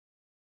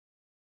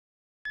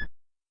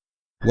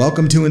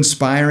Welcome to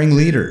Inspiring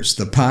Leaders,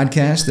 the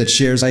podcast that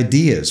shares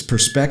ideas,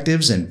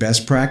 perspectives, and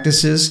best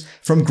practices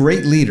from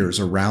great leaders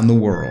around the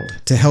world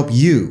to help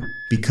you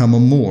become a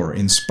more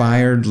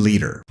inspired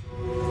leader.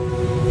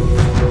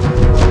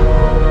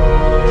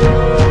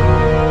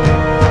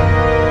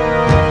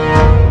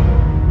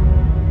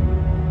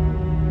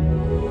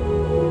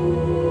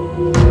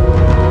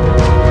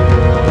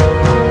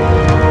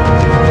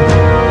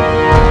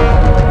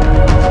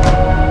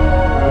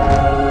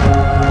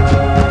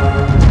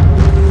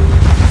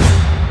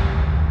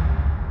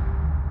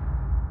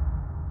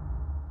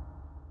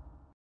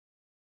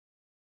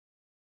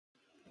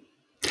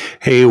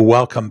 Hey,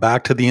 welcome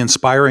back to the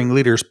Inspiring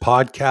Leaders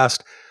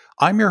podcast.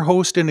 I'm your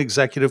host and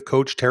executive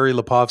coach, Terry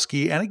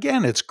Lipovski. And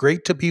again, it's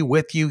great to be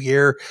with you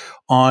here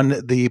on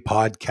the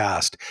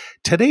podcast.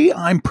 Today,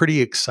 I'm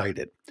pretty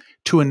excited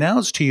to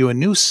announce to you a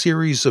new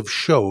series of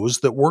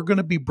shows that we're going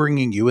to be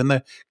bringing you in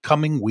the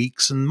coming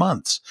weeks and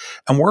months.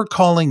 And we're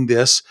calling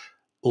this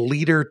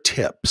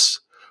LeaderTips,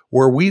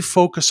 where we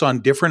focus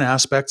on different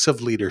aspects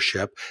of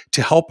leadership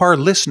to help our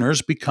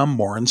listeners become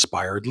more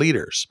inspired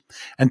leaders.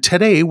 And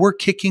today we're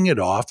kicking it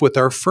off with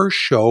our first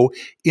show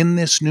in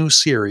this new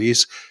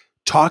series,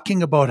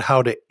 talking about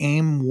how to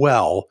aim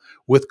well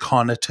with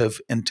Conative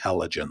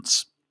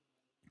Intelligence.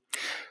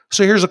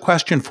 So here's a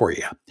question for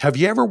you. Have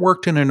you ever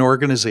worked in an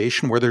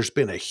organization where there's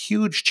been a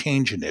huge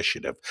change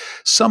initiative,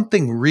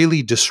 something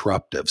really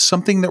disruptive,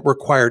 something that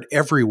required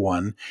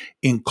everyone,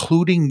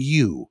 including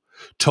you,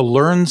 to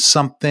learn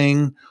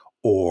something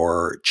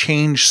or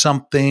change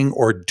something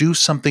or do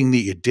something that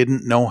you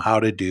didn't know how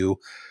to do?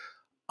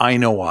 I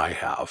know I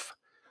have.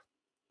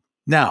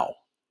 Now,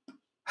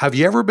 have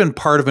you ever been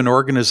part of an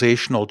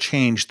organizational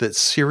change that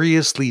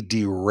seriously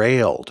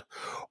derailed?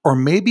 Or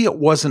maybe it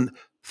wasn't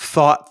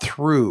thought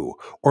through,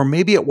 or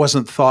maybe it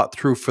wasn't thought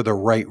through for the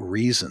right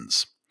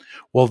reasons?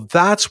 Well,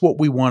 that's what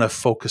we want to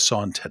focus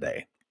on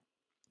today.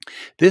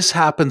 This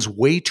happens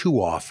way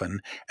too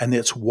often, and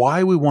it's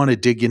why we want to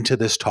dig into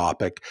this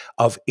topic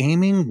of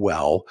aiming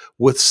well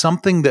with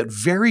something that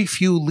very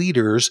few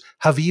leaders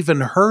have even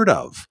heard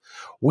of.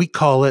 We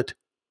call it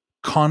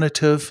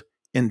Conative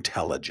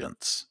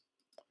Intelligence.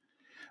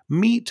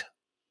 Meet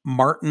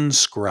Martin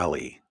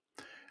Shkreli.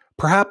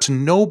 Perhaps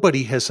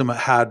nobody has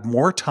had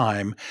more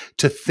time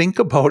to think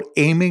about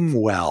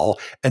aiming well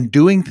and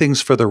doing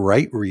things for the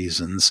right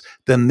reasons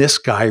than this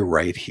guy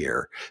right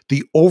here,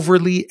 the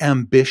overly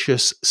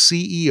ambitious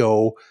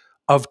CEO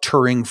of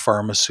Turing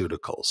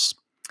Pharmaceuticals.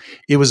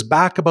 It was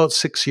back about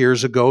 6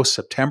 years ago,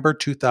 September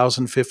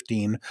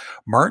 2015,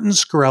 Martin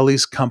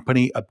Shkreli's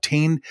company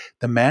obtained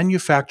the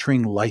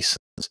manufacturing license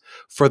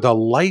for the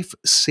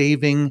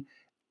life-saving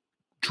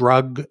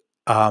drug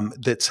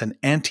that's an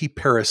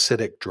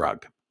antiparasitic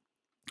drug.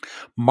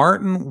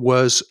 Martin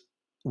was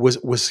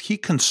he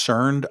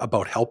concerned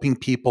about helping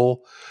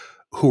people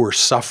who were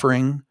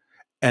suffering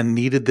and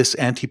needed this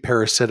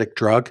antiparasitic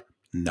drug?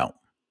 No,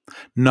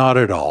 not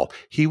at all.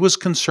 He was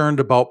concerned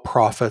about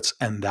profits,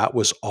 and that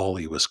was all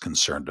he was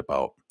concerned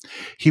about.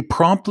 He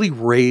promptly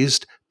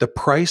raised the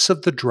price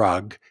of the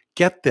drug,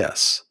 get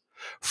this,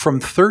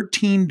 from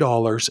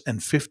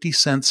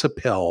 $13.50 a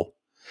pill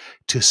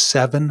to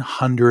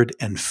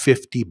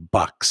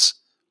 $750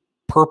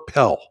 per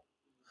pill,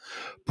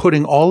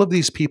 putting all of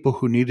these people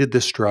who needed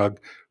this drug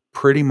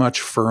pretty much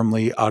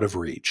firmly out of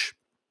reach.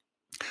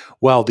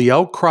 Well, the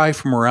outcry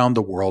from around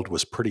the world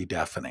was pretty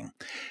deafening.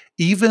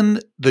 Even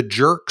the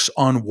jerks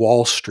on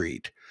Wall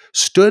Street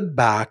stood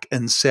back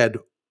and said,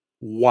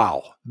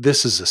 wow,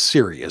 this is a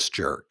serious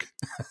jerk.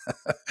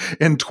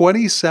 In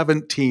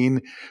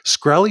 2017,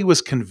 Shkreli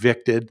was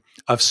convicted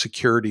of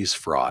securities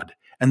fraud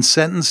and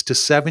sentenced to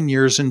 7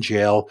 years in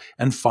jail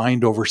and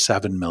fined over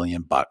 $7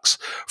 million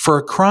for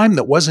a crime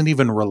that wasn't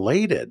even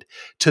related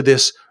to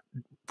this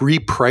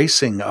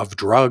repricing of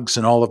drugs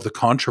and all of the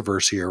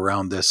controversy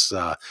around this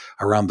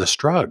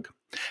drug.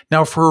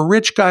 Now, for a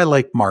rich guy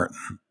like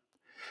Martin,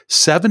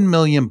 $7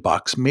 million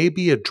may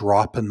be a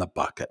drop in the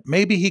bucket.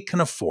 Maybe he can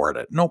afford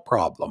it, no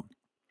problem.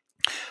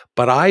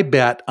 But I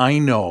bet I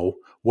know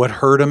what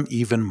hurt him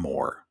even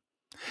more: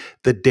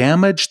 the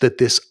damage that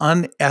this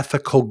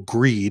unethical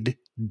greed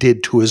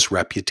did to his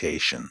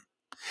reputation.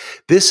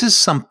 This is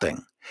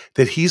something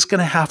that he's going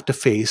to have to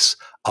face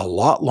a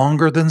lot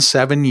longer than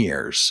 7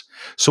 years.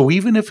 So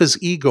even if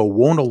his ego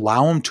won't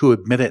allow him to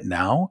admit it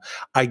now,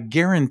 I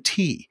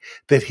guarantee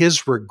that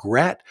his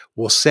regret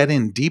will set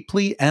in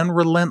deeply and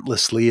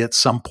relentlessly at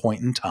some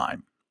point in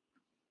time.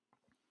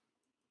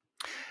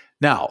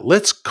 Now,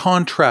 let's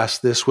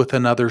contrast this with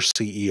another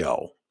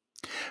CEO.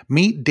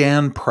 Meet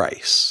Dan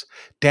Price.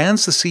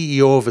 Dan's the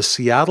CEO of a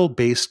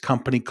Seattle-based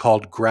company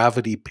called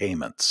Gravity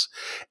Payments.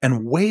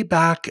 And way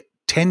back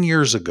 10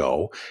 years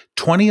ago,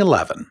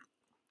 2011,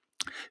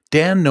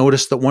 Dan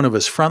noticed that one of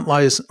his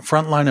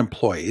frontline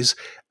employees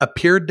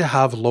appeared to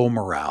have low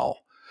morale.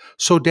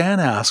 So Dan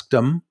asked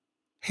him,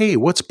 "Hey,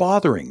 what's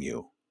bothering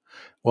you?"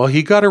 Well,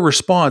 he got a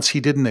response he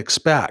didn't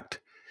expect.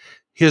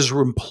 His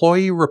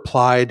employee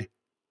replied,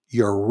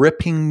 "You're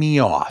ripping me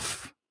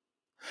off."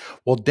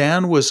 Well,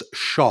 Dan was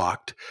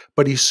shocked,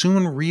 but he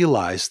soon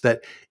realized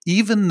that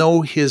even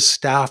though his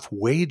staff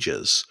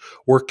wages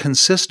were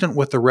consistent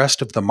with the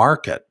rest of the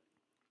market,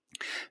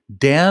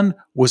 Dan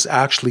was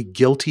actually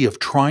guilty of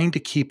trying to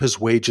keep his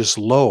wages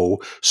low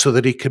so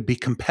that he could be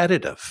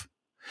competitive.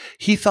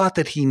 He thought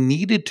that he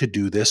needed to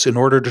do this in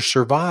order to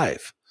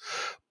survive.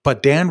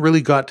 But Dan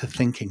really got to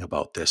thinking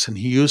about this, and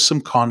he used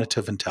some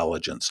cognitive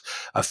intelligence.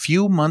 A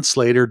few months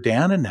later,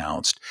 Dan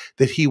announced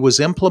that he was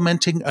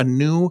implementing a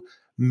new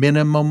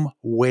minimum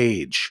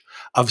wage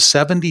of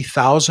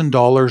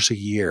 $70,000 a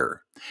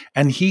year.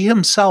 And he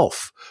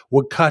himself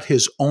would cut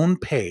his own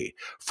pay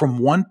from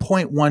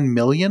 1.1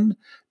 million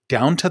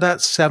down to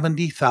that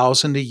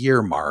 70,000 a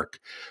year mark,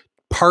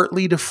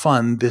 partly to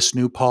fund this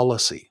new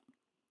policy.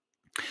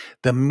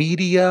 The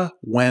media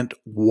went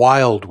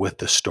wild with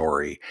the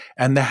story,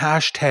 and the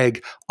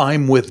hashtag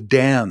I'm with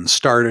Dan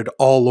started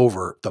all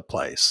over the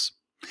place.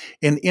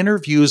 In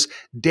interviews,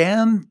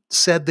 Dan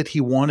said that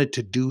he wanted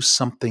to do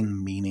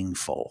something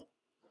meaningful.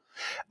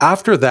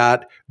 After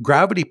that,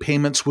 Gravity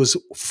Payments was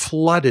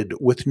flooded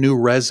with new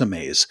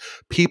resumes.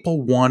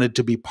 People wanted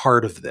to be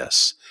part of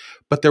this.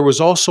 But there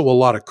was also a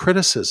lot of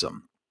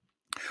criticism.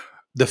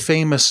 The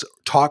famous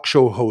talk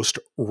show host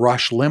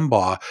Rush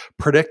Limbaugh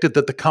predicted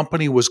that the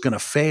company was going to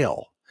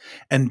fail,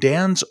 and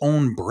Dan's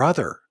own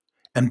brother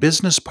and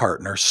business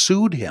partner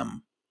sued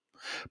him.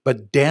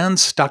 But Dan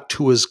stuck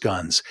to his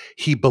guns.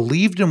 He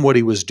believed in what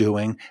he was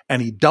doing,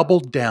 and he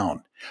doubled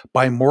down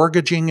by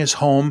mortgaging his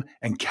home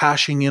and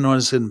cashing in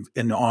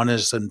on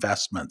his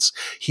investments.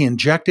 He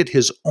injected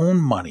his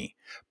own money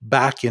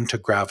back into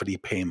Gravity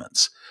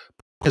Payments.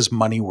 His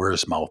money where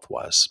his mouth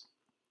was.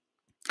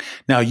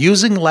 Now,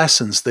 using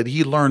lessons that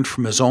he learned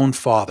from his own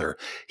father,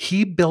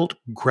 he built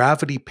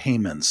Gravity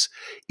Payments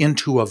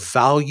into a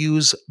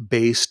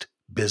values-based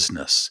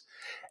business.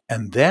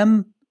 And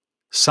then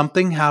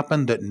something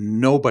happened that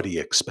nobody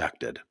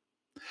expected.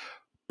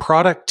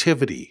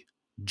 Productivity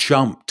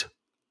jumped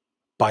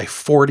by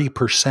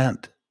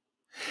 40%.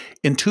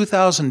 In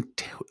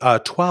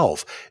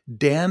 2012,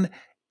 Dan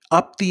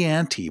upped the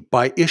ante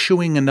by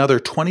issuing another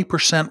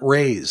 20%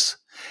 raise.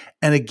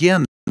 And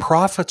again,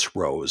 profits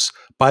rose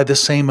by the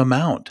same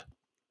amount.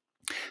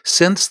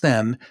 Since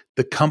then,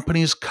 the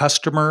company's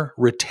customer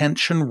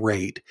retention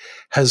rate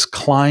has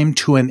climbed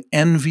to an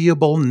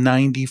enviable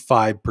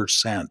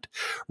 95%.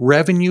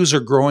 Revenues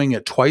are growing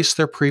at twice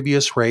their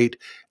previous rate,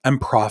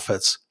 and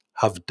profits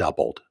have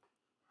doubled.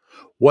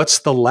 What's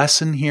the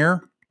lesson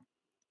here?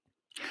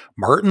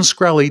 Martin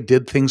Shkreli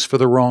did things for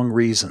the wrong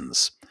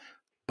reasons.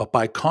 But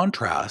by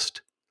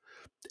contrast,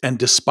 and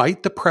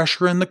despite the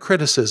pressure and the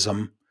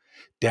criticism,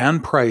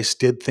 Dan Price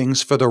did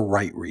things for the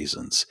right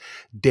reasons.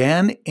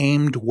 Dan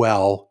aimed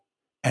well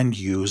and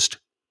used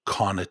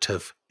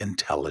cognitive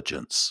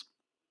intelligence.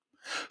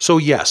 So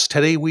yes,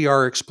 today we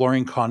are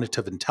exploring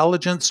cognitive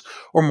intelligence,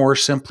 or more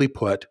simply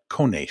put,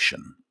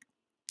 conation.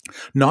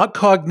 Not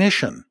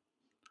cognition.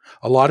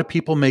 A lot of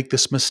people make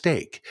this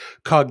mistake.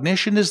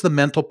 Cognition is the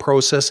mental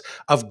process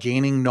of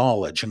gaining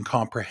knowledge and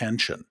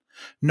comprehension.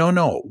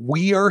 No,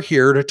 we are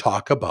here to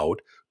talk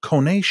about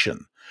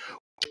conation,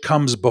 which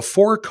comes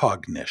before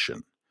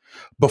cognition,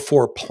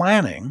 before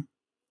planning,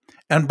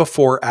 and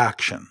before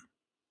action.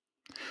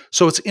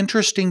 So it's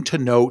interesting to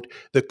note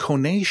that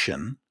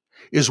conation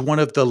is one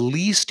of the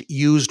least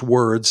used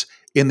words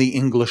in the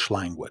English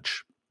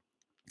language.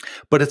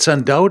 But it's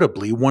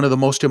undoubtedly one of the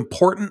most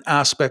important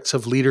aspects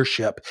of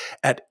leadership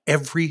at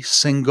every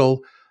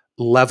single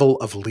level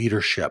of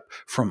leadership,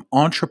 from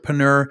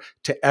entrepreneur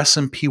to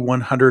S&P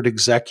 100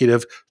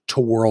 executive to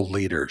world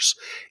leaders.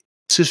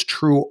 This is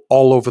true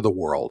all over the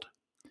world.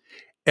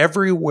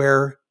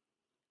 Everywhere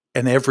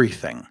and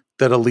everything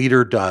that a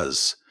leader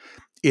does,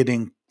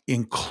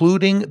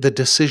 including the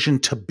decision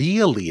to be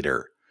a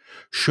leader,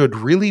 should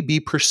really be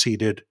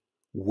preceded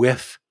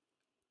with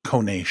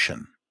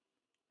conation.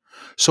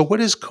 So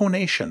what is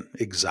conation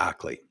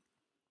exactly?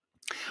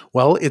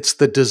 Well, it's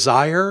the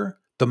desire,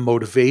 the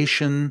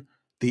motivation,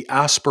 the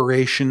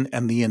aspiration,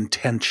 and the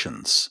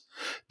intentions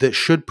that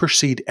should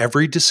precede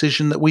every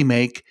decision that we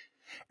make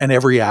and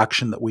every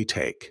action that we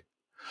take.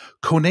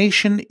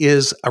 Conation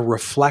is a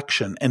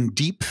reflection and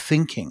deep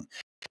thinking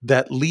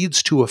that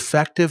leads to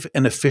effective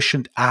and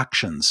efficient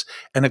actions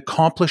and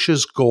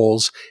accomplishes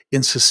goals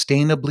in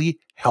sustainably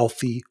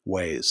healthy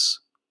ways.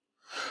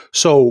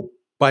 So,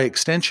 by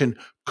extension,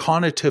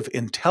 cognitive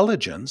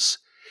intelligence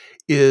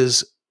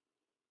is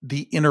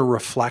the inner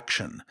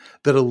reflection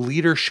that a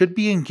leader should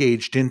be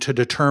engaged in to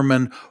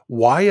determine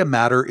why a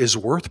matter is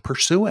worth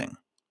pursuing,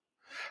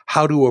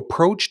 how to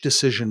approach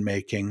decision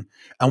making,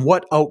 and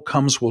what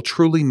outcomes will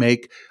truly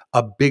make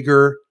a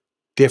bigger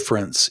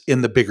difference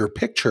in the bigger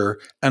picture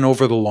and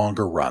over the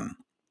longer run.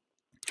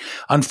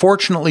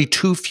 Unfortunately,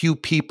 too few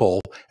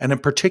people, and in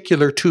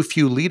particular too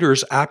few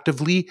leaders,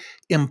 actively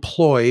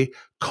employ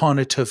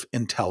cognitive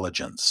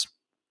intelligence.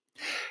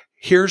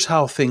 Here's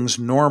how things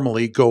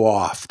normally go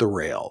off the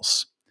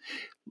rails.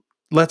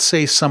 let's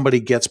say somebody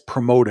gets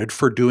promoted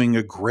for doing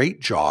a great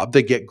job.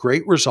 They get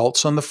great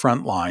results on the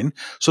front line.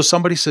 So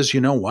somebody says,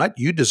 you know what?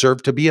 You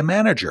deserve to be a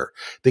manager.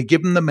 They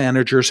give them the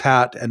manager's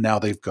hat and now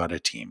they've got a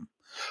team.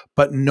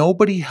 But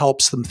nobody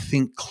helps them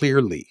think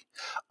clearly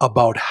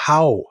about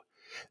how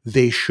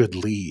they should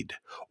lead,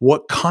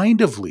 what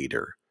kind of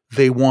leader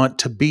they want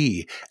to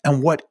be,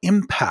 and what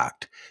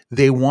impact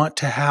they want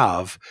to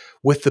have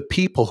with the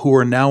people who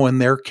are now in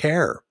their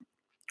care,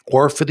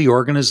 or for the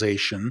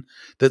organization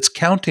that's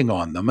counting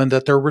on them and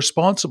that they're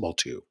responsible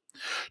to.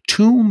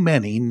 Too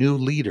many new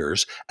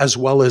leaders, as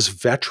well as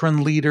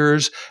veteran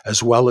leaders,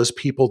 as well as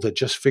people that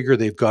just figure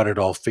they've got it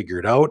all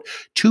figured out,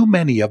 too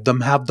many of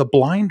them have the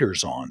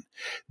blinders on.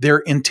 They're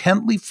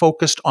intently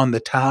focused on the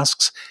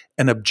tasks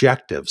and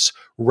objectives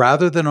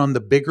rather than on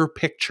the bigger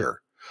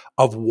picture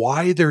of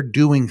why they're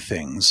doing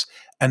things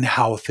and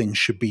how things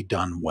should be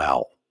done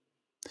well.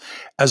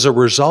 As a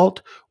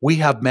result, we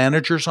have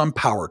managers on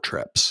power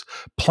trips,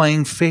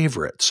 playing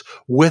favorites,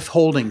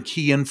 withholding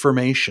key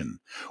information.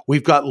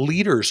 We've got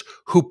leaders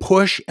who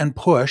push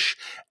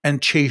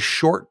and chase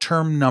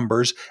short-term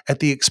numbers at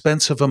the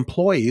expense of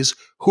employees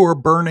who are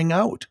burning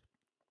out.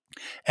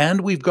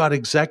 And we've got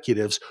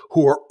executives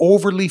who are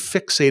overly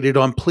fixated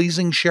on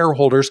pleasing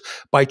shareholders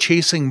by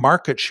chasing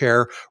market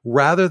share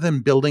rather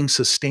than building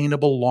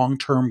sustainable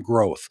long-term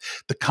growth.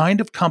 The kind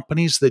of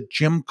companies that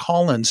Jim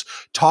Collins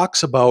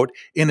talks about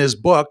in his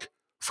book,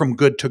 From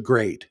Good to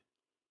Great.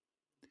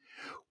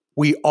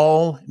 We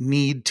all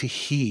need to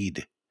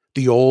heed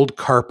the old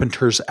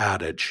carpenter's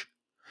adage,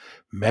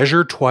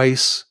 measure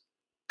twice,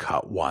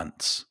 cut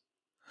once.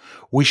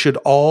 We should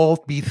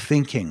all be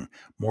thinking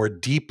more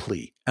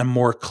deeply and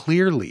more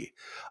clearly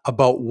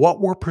about what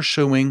we're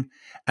pursuing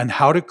and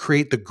how to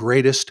create the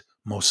greatest,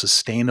 most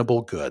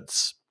sustainable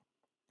goods.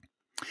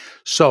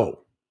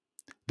 So,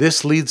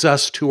 this leads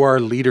us to our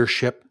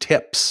leadership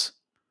tips,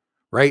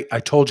 right? I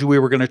told you we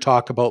were going to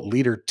talk about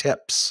leader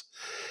tips.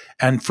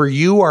 And for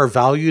you, our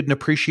valued and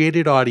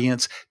appreciated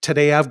audience,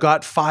 today I've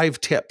got 5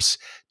 tips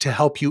to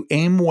help you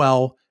aim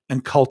well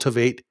and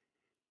cultivate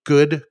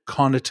good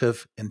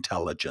conative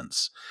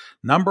intelligence.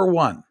 Number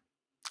 1,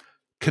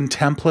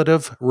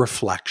 contemplative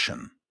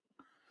reflection.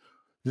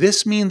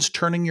 This means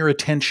turning your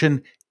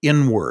attention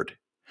inward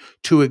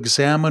to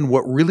examine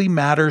what really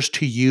matters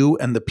to you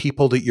and the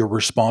people that you're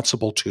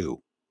responsible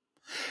to.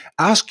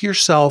 Ask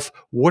yourself,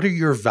 what are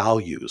your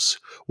values?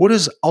 What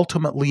is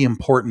ultimately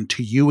important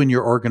to you and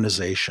your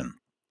organization?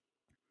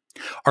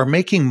 Are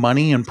making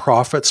money and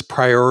profits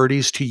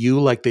priorities to you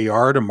like they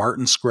are to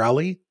Martin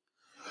Shkreli?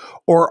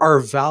 Or are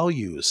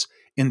values,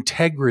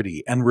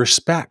 integrity, and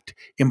respect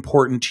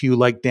important to you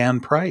like Dan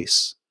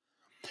Price?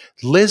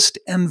 List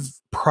and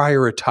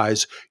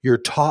prioritize your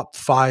top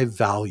 5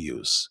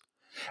 values.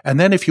 And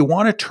then if you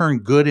want to turn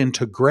good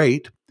into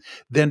great,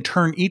 then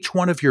turn each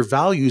one of your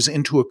values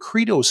into a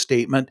credo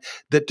statement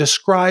that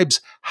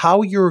describes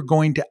how you're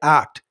going to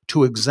act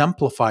to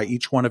exemplify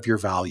each one of your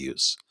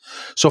values.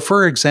 So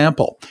for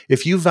example,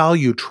 if you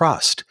value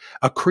trust,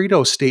 a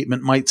credo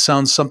statement might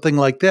sound something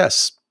like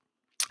this.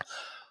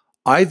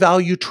 I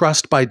value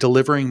trust by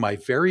delivering my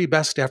very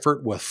best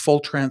effort with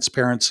full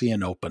transparency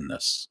and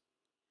openness.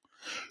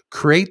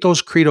 Create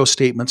those credo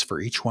statements for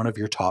each one of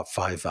your top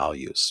 5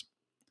 values.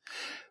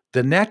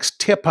 The next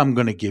tip I'm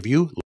going to give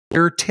you,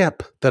 leader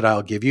tip that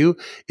I'll give you,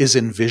 is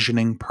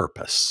envisioning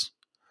purpose.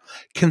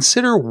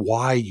 Consider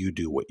why you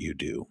do what you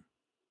do.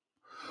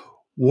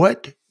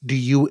 What do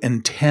you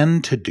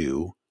intend to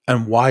do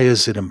and why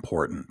is it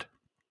important?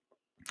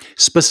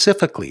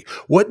 Specifically,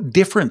 what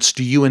difference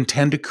do you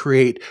intend to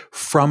create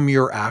from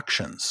your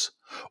actions?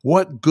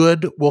 What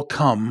good will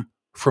come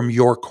from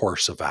your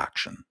course of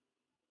action?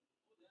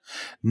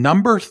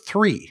 Number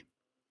 3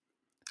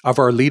 of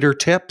our leader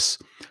tips.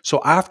 So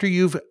after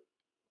you've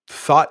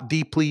thought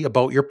deeply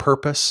about your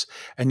purpose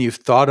and you've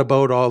thought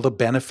about all the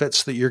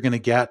benefits that you're going to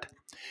get,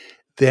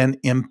 then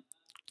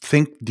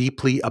think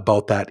deeply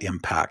about that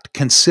impact.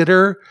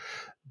 Consider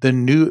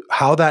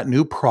how that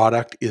new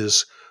product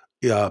is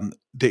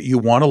that you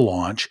want to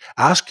launch.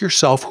 Ask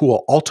yourself who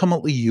will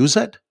ultimately use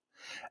it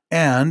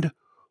and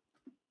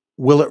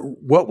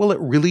what will it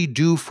really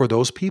do for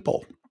those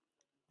people?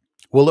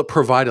 Will it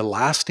provide a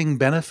lasting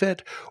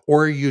benefit,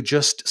 or are you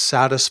just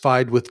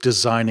satisfied with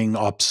designing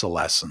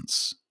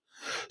obsolescence?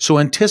 So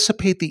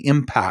anticipate the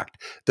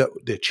impact that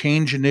the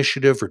change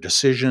initiative or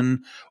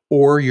decision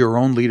or your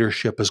own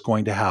leadership is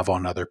going to have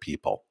on other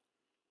people.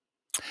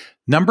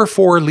 Number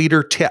 4,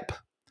 leader tip.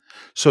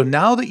 So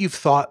now that you've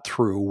thought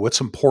through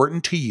what's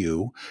important to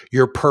you,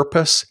 your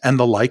purpose, and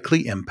the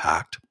likely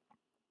impact,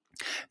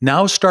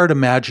 now start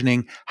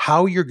imagining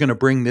how you're going to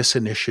bring this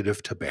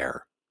initiative to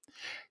bear.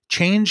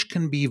 Change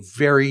can be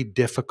very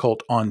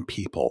difficult on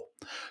people.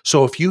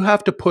 So if you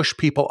have to push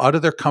people out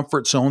of their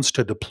comfort zones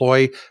to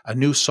deploy a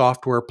new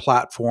software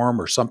platform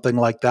or something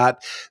like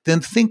that, then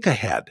think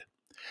ahead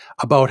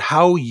about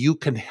how you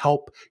can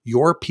help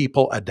your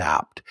people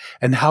adapt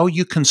and how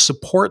you can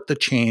support the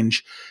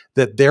change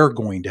that they're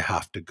going to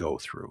have to go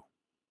through.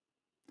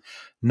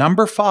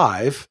 Number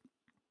 5,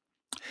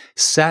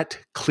 set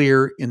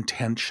clear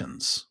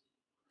intentions.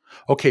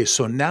 Okay,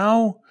 so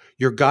now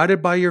you're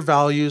guided by your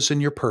values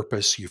and your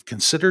purpose. You've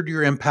considered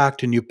your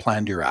impact and you've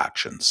planned your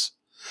actions.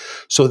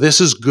 So this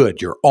is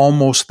good. You're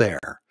almost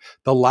there.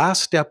 The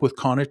last step with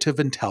Conative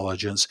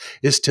Intelligence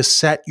is to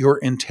set your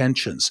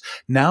intentions.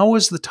 Now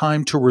is the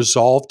time to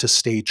resolve to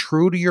stay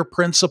true to your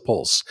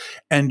principles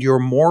and your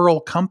moral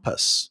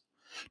compass,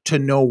 to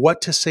know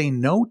what to say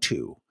no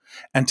to,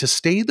 and to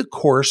stay the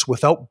course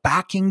without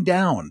backing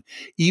down,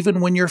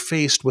 even when you're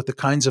faced with the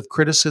kinds of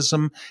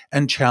criticism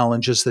and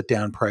challenges that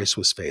Dan Price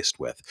was faced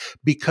with,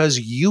 because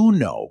you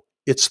know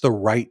it's the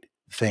right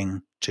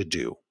thing to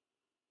do.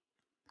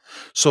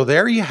 So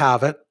there you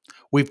have it.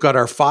 We've got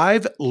our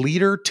 5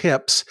 leader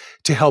tips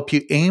to help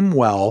you aim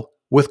well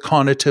with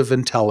Conative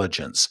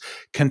Intelligence: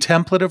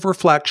 contemplative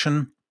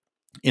reflection,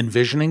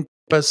 envisioning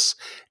purpose,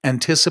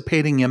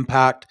 anticipating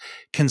impact,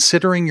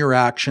 considering your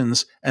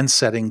actions, and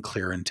setting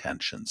clear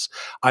intentions.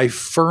 I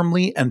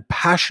firmly and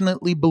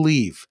passionately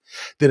believe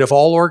that if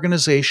all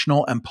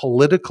organizational and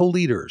political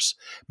leaders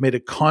made a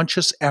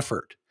conscious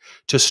effort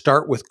to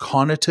start with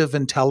Conative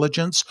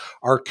Intelligence,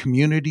 our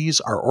communities,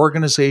 our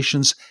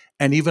organizations,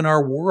 and even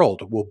our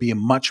world will be a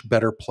much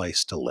better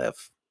place to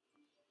live.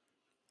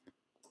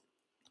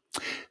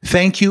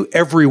 Thank you,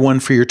 everyone,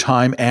 for your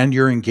time and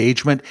your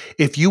engagement.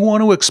 If you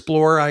want to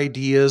explore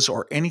ideas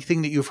or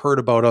anything that you've heard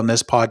about on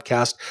this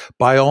podcast,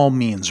 by all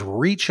means,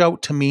 reach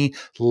out to me.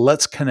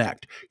 Let's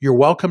connect. You're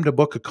welcome to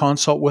book a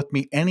consult with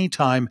me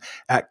anytime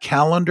at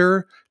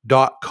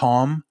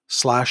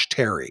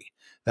calendar.com/Terry.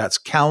 That's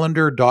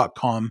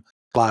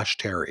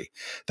calendar.com/Terry.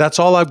 That's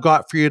all I've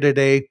got for you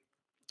today.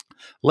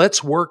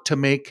 Let's work to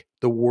make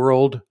the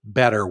world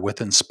better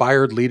with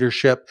inspired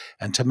leadership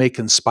and to make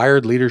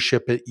inspired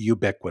leadership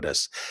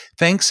ubiquitous.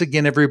 Thanks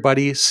again,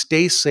 everybody.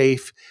 Stay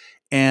safe,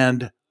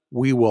 and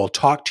we will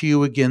talk to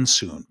you again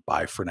soon.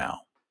 Bye for now.